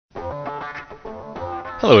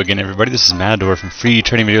Hello again, everybody. This is Matador from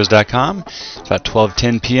freetradingvideos.com. It's about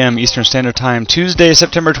 12:10 p.m. Eastern Standard Time, Tuesday,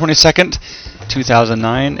 September 22nd,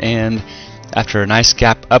 2009. And after a nice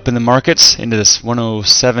gap up in the markets into this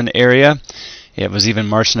 107 area, it was even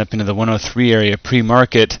marching up into the 103 area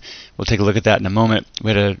pre-market. We'll take a look at that in a moment.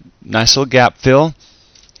 We had a nice little gap fill.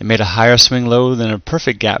 It made a higher swing low than a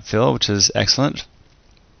perfect gap fill, which is excellent.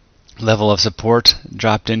 Level of support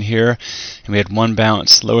dropped in here, and we had one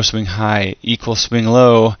bounce, lower swing high, equal swing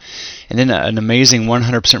low, and then an amazing 100%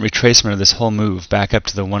 retracement of this whole move back up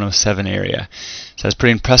to the 107 area. So it's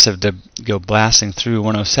pretty impressive to go blasting through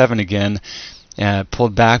 107 again.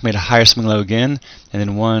 Pulled back, made a higher swing low again, and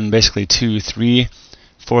then one, basically two, three,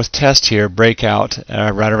 fourth test here, breakout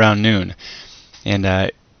right around noon. And a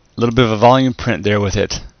little bit of a volume print there with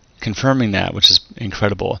it, confirming that, which is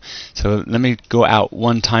incredible. So let me go out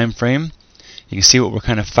one time frame. You can see what we're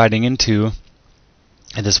kind of fighting into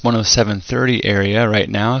at this 107.30 area right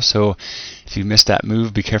now. So if you missed that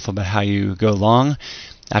move, be careful about how you go long.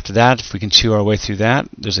 After that, if we can chew our way through that,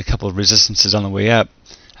 there's a couple of resistances on the way up,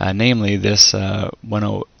 namely this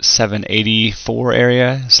 107.84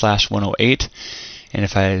 area / 108. And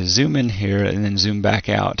if I zoom in here and then zoom back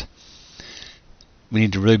out, we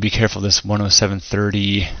need to really be careful of this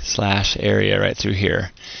 107.30 / area right through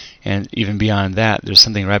here. And even beyond that, there's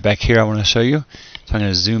something right back here I want to show you. So I'm going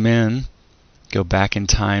to zoom in, go back in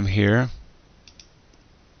time here.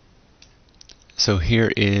 So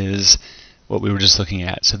here is what we were just looking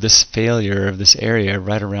at. So this failure of this area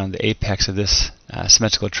right around the apex of this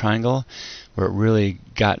symmetrical triangle, where it really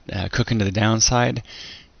got cooking to the downside.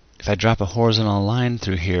 If I drop a horizontal line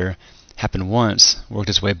through here, happened once, worked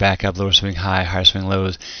its way back up, lower swing high, higher swing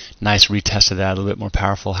lows, nice retest of that, a little bit more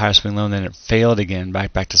powerful, higher swing low, and then it failed again,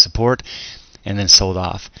 back to support, and then sold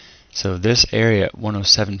off. So this area at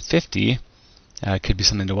 107.50 could be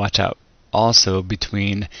something to watch out also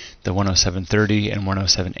between the 107.30 and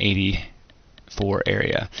 107.84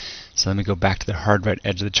 area. So let me go back to the hard right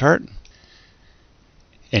edge of the chart,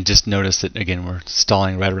 and just notice that again we're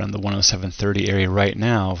stalling right around the 107.30 area right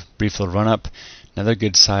now. Brief little run up, another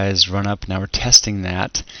good size run up. Now we're testing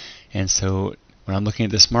that, and so when I'm looking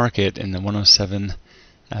at this market in the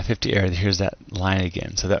 107.50 area, here's that line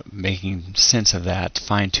again. So that making sense of that,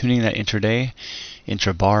 fine tuning that intraday,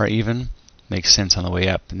 intra-bar even, makes sense on the way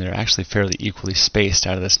up. And they're actually fairly equally spaced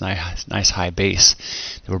out of this nice high base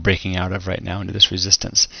that we're breaking out of right now into this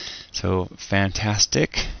resistance. So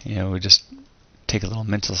fantastic. You know, we just take a little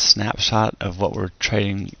mental snapshot of what we're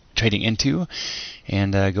trading into,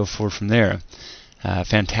 and go forward from there.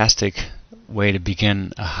 Fantastic way to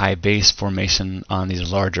begin a high base formation on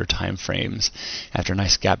these larger time frames after a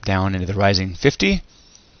nice gap down into the rising 50.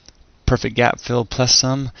 Perfect gap fill plus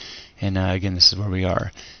some, and again, this is where we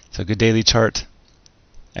are. So good daily chart.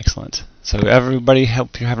 Excellent. So everybody,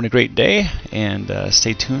 hope you're having a great day, and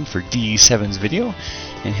stay tuned for D7's video,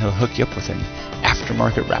 and he'll hook you up with an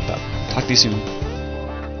aftermarket wrap-up. Talk to you soon.